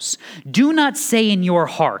follows. Do not say in your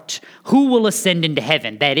heart, who will ascend into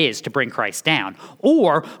heaven, that is, to bring Christ down,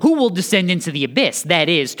 or who will descend into the abyss, that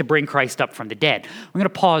is, to bring Christ up from the dead. I'm going to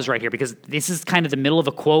pause right here because this is kind of the middle of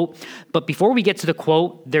a quote, but before we get to the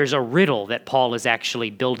quote, there's a riddle that Paul is actually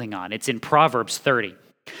building on. It's in Proverbs 30.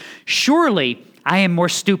 Surely I am more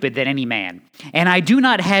stupid than any man, and I do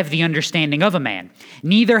not have the understanding of a man.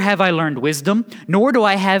 Neither have I learned wisdom, nor do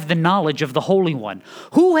I have the knowledge of the Holy One.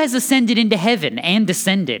 Who has ascended into heaven and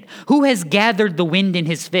descended? Who has gathered the wind in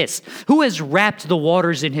his fist? Who has wrapped the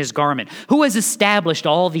waters in his garment? Who has established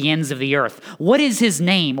all the ends of the earth? What is his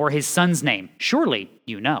name or his son's name? Surely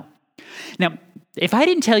you know. Now, if I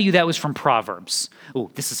didn't tell you that was from Proverbs,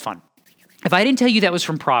 this is fun. If I didn't tell you that was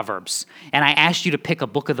from Proverbs, and I asked you to pick a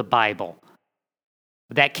book of the Bible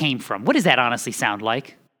that came from, what does that honestly sound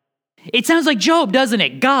like? It sounds like Job, doesn't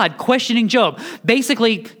it? God questioning Job.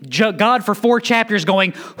 Basically, God for 4 chapters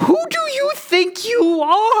going, who do you think you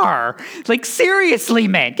are? Like, seriously,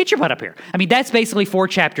 man, get your butt up here. I mean, that's basically 4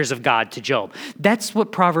 chapters of God to Job. That's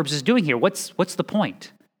what Proverbs is doing here. What's the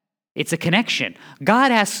point? It's a connection.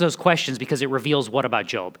 God asks those questions because it reveals what about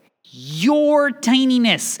Job? Your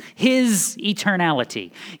tininess, his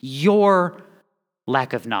eternality, your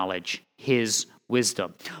lack of knowledge, his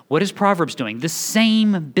wisdom. What is Proverbs doing? The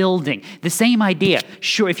same building, the same idea.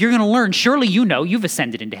 Sure, if you're going to learn, surely you know you've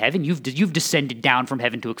ascended into heaven. You've descended down from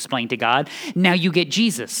heaven to explain to God. Now you get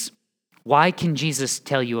Jesus. Why can Jesus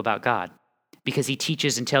tell you about God? Because he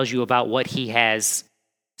teaches and tells you about what he has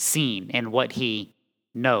seen and what he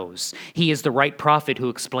knows. He is the right prophet who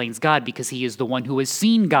explains God because he is the one who has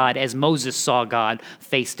seen God as Moses saw God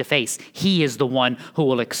face to face. He is the one who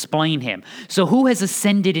will explain him. So who has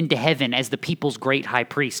ascended into heaven as the people's great high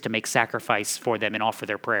priest to make sacrifice for them and offer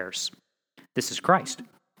their prayers? This is Christ.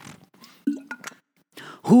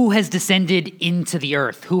 Who has descended into the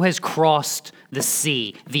earth? Who has crossed the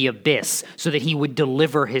sea, the abyss, so that he would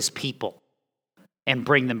deliver his people and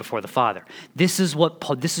bring them before the Father? This is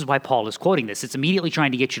why Paul is quoting this. It's immediately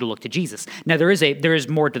trying to get you to look to Jesus. Now there is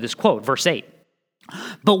more to this quote, verse 8.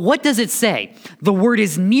 But what does it say? The word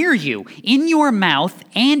is near you, in your mouth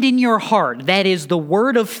and in your heart. That is the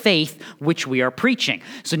word of faith which we are preaching.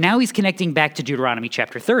 So now he's connecting back to Deuteronomy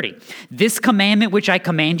chapter 30. This commandment which I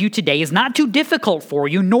command you today is not too difficult for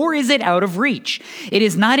you, nor is it out of reach. It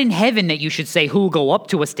is not in heaven that you should say, who will go up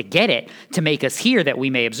to us to get it, to make us hear that we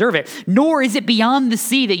may observe it. Nor is it beyond the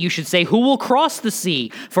sea that you should say, who will cross the sea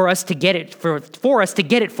for us to get it, for us to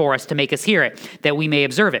get it for us to make us hear it, that we may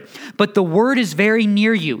observe it. But the word is very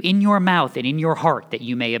near you, in your mouth and in your heart, that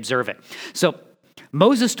you may observe it. So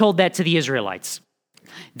Moses told that to the Israelites,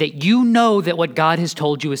 that you know that what God has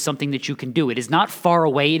told you is something that you can do. It is not far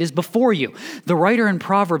away, it is before you. The writer in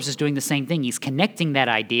Proverbs is doing the same thing. He's connecting that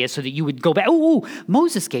idea so that you would go back,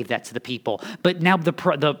 Moses gave that to the people. But now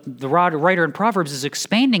the writer in Proverbs is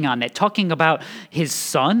expanding on that, talking about his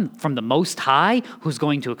son from the Most High, who's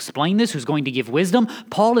going to explain this, who's going to give wisdom.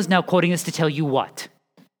 Paul is now quoting this to tell you what?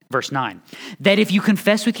 Verse 9, that if you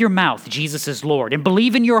confess with your mouth Jesus is Lord and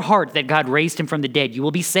believe in your heart that God raised him from the dead, you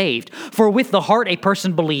will be saved. For with the heart a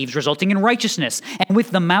person believes, resulting in righteousness, and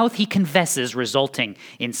with the mouth he confesses, resulting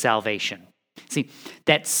in salvation. See,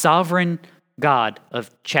 that sovereign God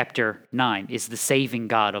of chapter 9 is the saving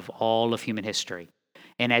God of all of human history.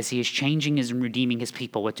 And as he is changing and redeeming his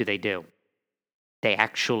people, what do? They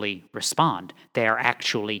actually respond. They are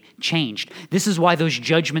actually changed. This is why those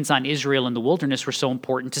judgments on Israel in the wilderness were so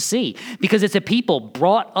important to see, because it's a people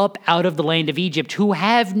brought up out of the land of Egypt who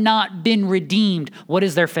have not been redeemed. What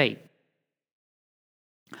is their fate?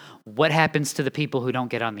 What happens to the people who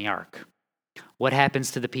don't get on the ark? What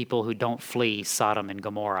happens to the people who don't flee Sodom and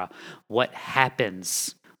Gomorrah? What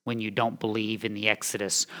happens when you don't believe in the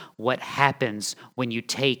Exodus? What happens when you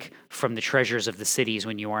take from the treasures of the cities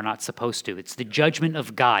when you are not supposed to? It's the judgment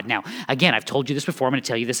of God. Now, again, I've told you this before. I'm going to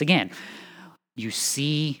tell you this again. You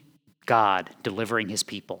see God delivering his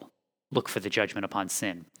people. Look for the judgment upon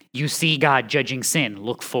sin. You see God judging sin.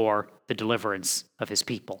 Look for the deliverance of his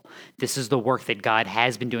people. This is the work that God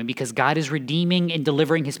has been doing, because God is redeeming and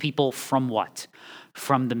delivering his people from what?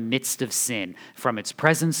 From the midst of sin, from its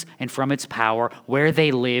presence and from its power, where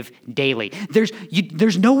they live daily.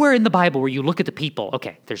 There's nowhere in the Bible where you look at the people.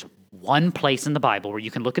 Okay, there's one place in the Bible where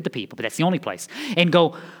you can look at the people, but that's the only place, and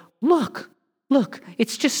go, look,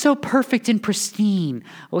 it's just so perfect and pristine.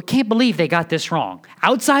 Well, I can't believe they got this wrong.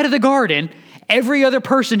 Outside of the garden, every other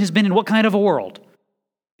person has been in what kind of a world?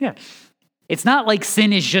 Yeah. It's not like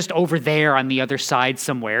sin is just over there on the other side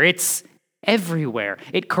somewhere. It's everywhere.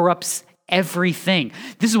 It corrupts everything.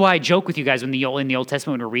 This is why I joke with you guys in the Old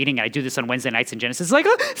Testament when we're reading, and I do this on Wednesday nights in Genesis, it's like,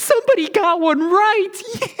 oh, somebody got one right.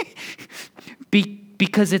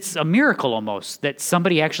 Because it's a miracle almost that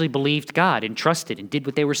somebody actually believed God and trusted and did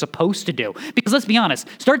what they were supposed to do. Because let's be honest,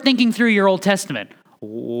 start thinking through your Old Testament.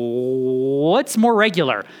 What's more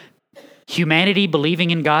regular? Humanity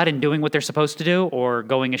believing in God and doing what they're supposed to do, or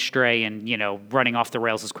going astray and, running off the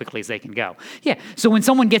rails as quickly as they can go? Yeah. So when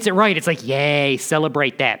someone gets it right, it's like, yay,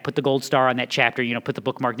 celebrate that. Put the gold star on that chapter, put the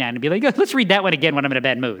bookmark down and be like, let's read that one again when I'm in a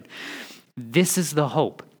bad mood. This is the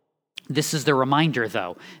hope. This is the reminder,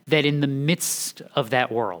 though, that in the midst of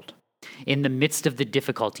that world, in the midst of the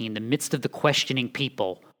difficulty, in the midst of the questioning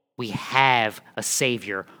people, we have a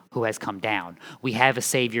Savior who has come down. We have a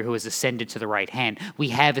Savior who has ascended to the right hand. We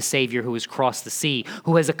have a Savior who has crossed the sea,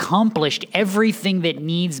 who has accomplished everything that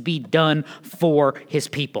needs be done for his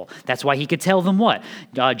people. That's why he could tell them what?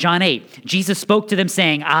 John 8, Jesus spoke to them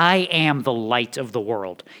saying, I am the light of the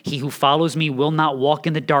world. He who follows me will not walk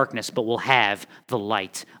in the darkness, but will have the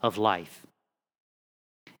light of life.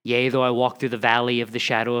 Yea, though I walk through the valley of the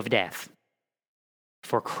shadow of death,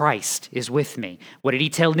 for Christ is with me. What did he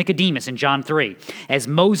tell Nicodemus in John 3? As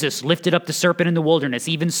Moses lifted up the serpent in the wilderness,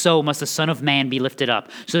 even so must the Son of Man be lifted up,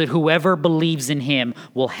 so that whoever believes in him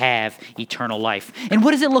will have eternal life. And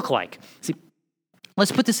what does it look like? See,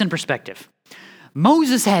 let's put this in perspective.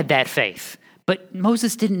 Moses had that faith, but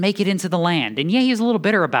Moses didn't make it into the land. And yeah, he was a little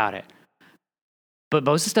bitter about it. But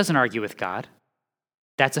Moses doesn't argue with God.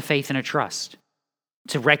 That's a faith and a trust.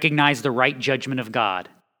 To recognize the right judgment of God,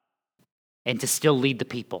 and to still lead the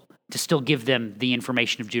people, to still give them the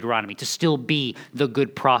information of Deuteronomy, to still be the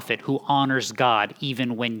good prophet who honors God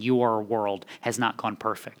even when your world has not gone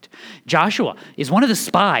perfect. Joshua is one of the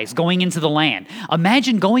spies going into the land.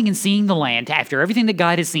 Imagine going and seeing the land after everything that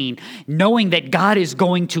God has seen, knowing that God is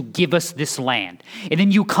going to give us this land. And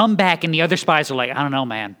then you come back and the other spies are like, I don't know,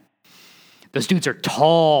 man. Those dudes are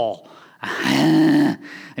tall. I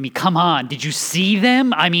mean, come on. Did you see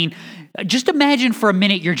them? I mean, just imagine for a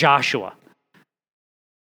minute you're Joshua,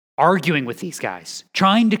 arguing with these guys,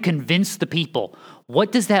 trying to convince the people.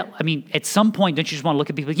 What does that, at some point, don't you just want to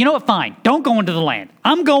look at people, you know what, fine, don't go into the land.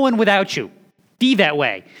 I'm going without you. Be that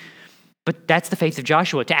way. But that's the faith of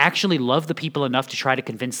Joshua, to actually love the people enough to try to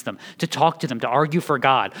convince them, to talk to them, to argue for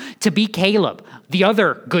God, to be Caleb, the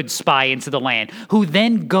other good spy into the land, who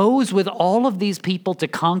then goes with all of these people to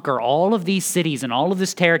conquer all of these cities and all of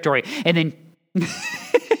this territory, and then,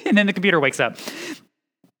 and then the computer wakes up,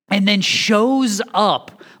 and then shows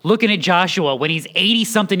up looking at Joshua when he's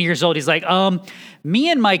 80-something years old. He's like, me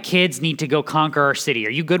and my kids need to go conquer our city. Are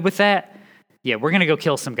you good with that? Yeah, we're going to go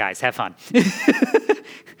kill some guys. Have fun.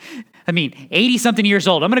 80-something years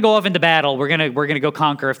old. I'm going to go off into battle. We're going to go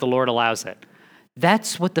conquer if the Lord allows it.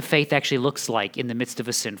 That's what the faith actually looks like in the midst of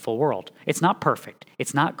a sinful world. It's not perfect.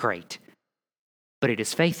 It's not great. But it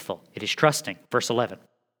is faithful. It is trusting. Verse 11.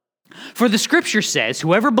 For the scripture says,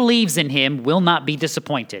 whoever believes in him will not be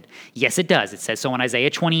disappointed. Yes, it does. It says so in Isaiah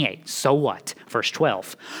 28. So what? Verse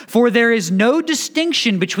 12. For there is no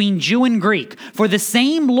distinction between Jew and Greek, for the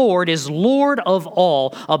same Lord is Lord of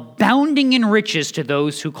all, abounding in riches to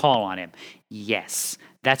those who call on him. Yes,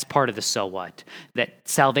 That's part of the so what. That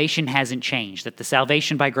salvation hasn't changed. That the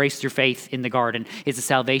salvation by grace through faith in the garden is a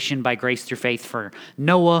salvation by grace through faith for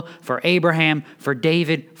Noah, for Abraham, for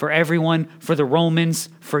David, for everyone, for the Romans,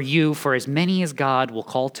 for you, for as many as God will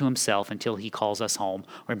call to himself until he calls us home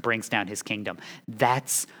or brings down his kingdom.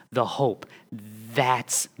 That's the hope.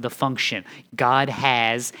 That's the function. God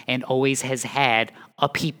has and always has had a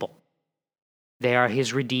people. They are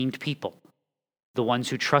his redeemed people. The ones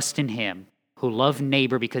who trust in him, who love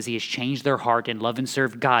neighbor because he has changed their heart, and love and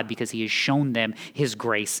serve God because he has shown them his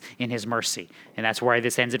grace and his mercy. And that's why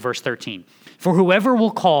this ends at verse 13. For whoever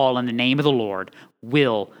will call on the name of the Lord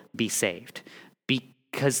will be saved.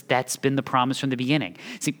 Because that's been the promise from the beginning.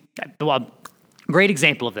 See, great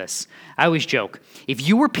example of this. I always joke, if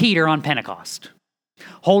you were Peter on Pentecost,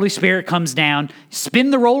 Holy Spirit comes down,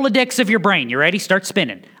 spin the Rolodex of your brain. You ready? Start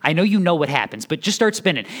spinning. I know you know what happens, but just start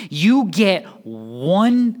spinning. You get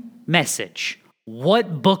one message.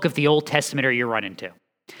 What book of the Old Testament are you running to?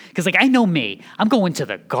 Because I know me, I'm going to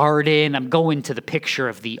the garden, I'm going to the picture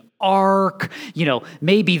of the ark,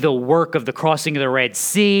 maybe the work of the crossing of the Red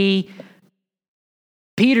Sea.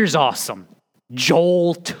 Peter's awesome.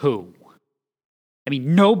 Joel 2.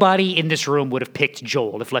 Nobody in this room would have picked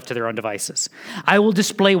Joel if left to their own devices. I will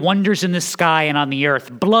display wonders in the sky and on the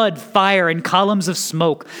earth, blood, fire, and columns of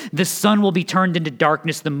smoke. The sun will be turned into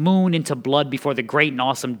darkness, the moon into blood before the great and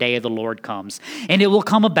awesome day of the Lord comes. And it will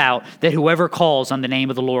come about that whoever calls on the name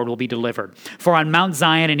of the Lord will be delivered. For on Mount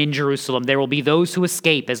Zion and in Jerusalem there will be those who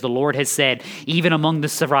escape, as the Lord has said, even among the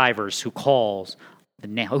survivors whom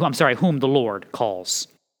the Lord calls.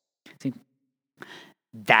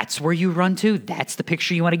 That's where you run to? That's the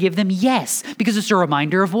picture you want to give them? Yes, because it's a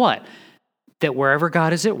reminder of what? That wherever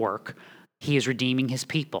God is at work, he is redeeming his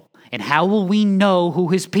people. And how will we know who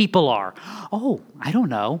his people are? Oh, I don't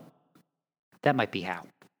know. That might be how.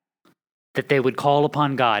 That they would call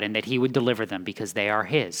upon God and that he would deliver them because they are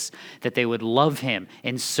his. That they would love him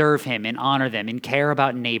and serve him and honor them and care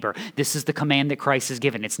about neighbor. This is the command that Christ has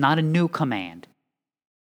given. It's not a new command.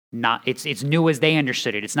 It's new as they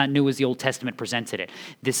understood it. It's not new as the Old Testament presented it.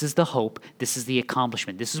 This is the hope. This is the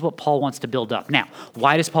accomplishment. This is what Paul wants to build up. Now,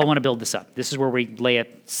 why does Paul want to build this up? This is where we lay a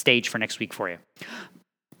stage for next week for you.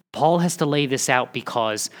 Paul has to lay this out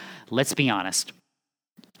because, let's be honest,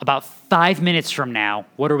 about 5 minutes from now,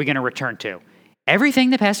 what are we going to return to? Everything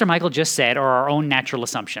that Pastor Michael just said are our own natural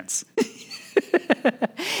assumptions.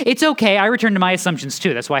 It's okay. I return to my assumptions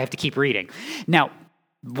too. That's why I have to keep reading. Now,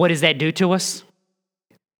 what does that do to us?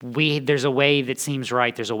 There's a way that seems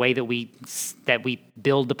right. There's a way that we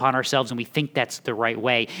build upon ourselves and we think that's the right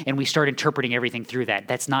way. And we start interpreting everything through that.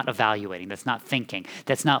 That's not evaluating. That's not thinking.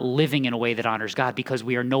 That's not living in a way that honors God because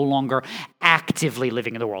we are no longer actively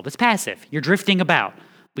living in the world. It's passive. You're drifting about.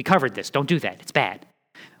 We covered this. Don't do that. It's bad.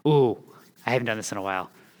 Ooh, I haven't done this in a while.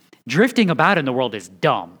 Drifting about in the world is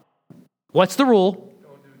dumb. What's the rule?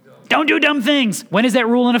 Don't do dumb things. When is that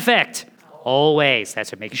rule in effect? Always.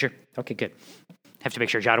 That's what, making sure. Okay, good. Have to make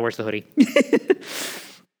sure Jada wears the hoodie.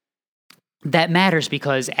 That matters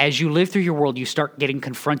because as you live through your world, you start getting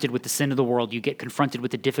confronted with the sin of the world. You get confronted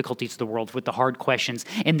with the difficulties of the world, with the hard questions.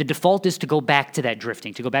 And the default is to go back to that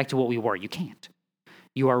drifting, to go back to what we were. You can't.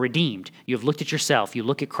 You are redeemed. You have looked at yourself. You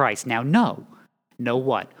look at Christ. Now know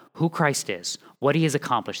what? Who Christ is, what he has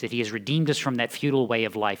accomplished, that he has redeemed us from that futile way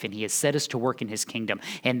of life, and he has set us to work in his kingdom,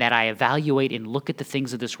 and that I evaluate and look at the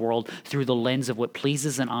things of this world through the lens of what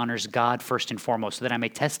pleases and honors God first and foremost, so that I may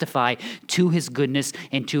testify to his goodness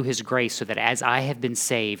and to his grace, so that as I have been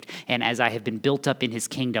saved and as I have been built up in his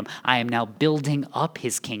kingdom, I am now building up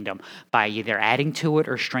his kingdom by either adding to it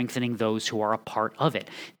or strengthening those who are a part of it.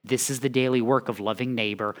 This is the daily work of loving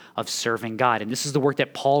neighbor, of serving God, and this is the work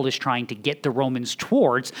that Paul is trying to get the Romans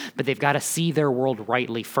towards, but they've got to see their world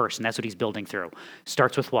rightly first, and that's what he's building through.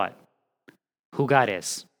 Starts with what? Who God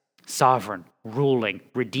is. Sovereign, ruling,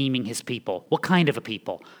 redeeming his people. What kind of a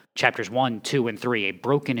people? Chapters 1, 2, and 3, a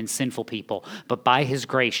broken and sinful people. But by his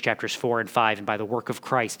grace, chapters 4 and 5, and by the work of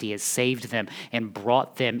Christ, he has saved them and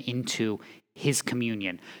brought them into his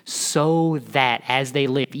communion, so that as they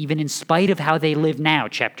live, even in spite of how they live now,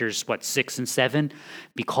 chapters 6 and 7,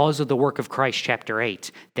 because of the work of Christ, chapter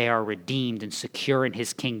 8, they are redeemed and secure in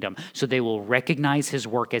his kingdom. So they will recognize his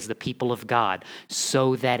work as the people of God,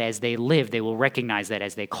 so that as they live, they will recognize that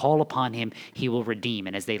as they call upon him, he will redeem.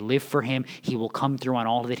 And as they live for him, he will come through on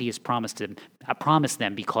all that he has promised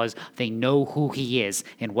them because they know who he is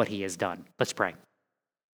and what he has done. Let's pray.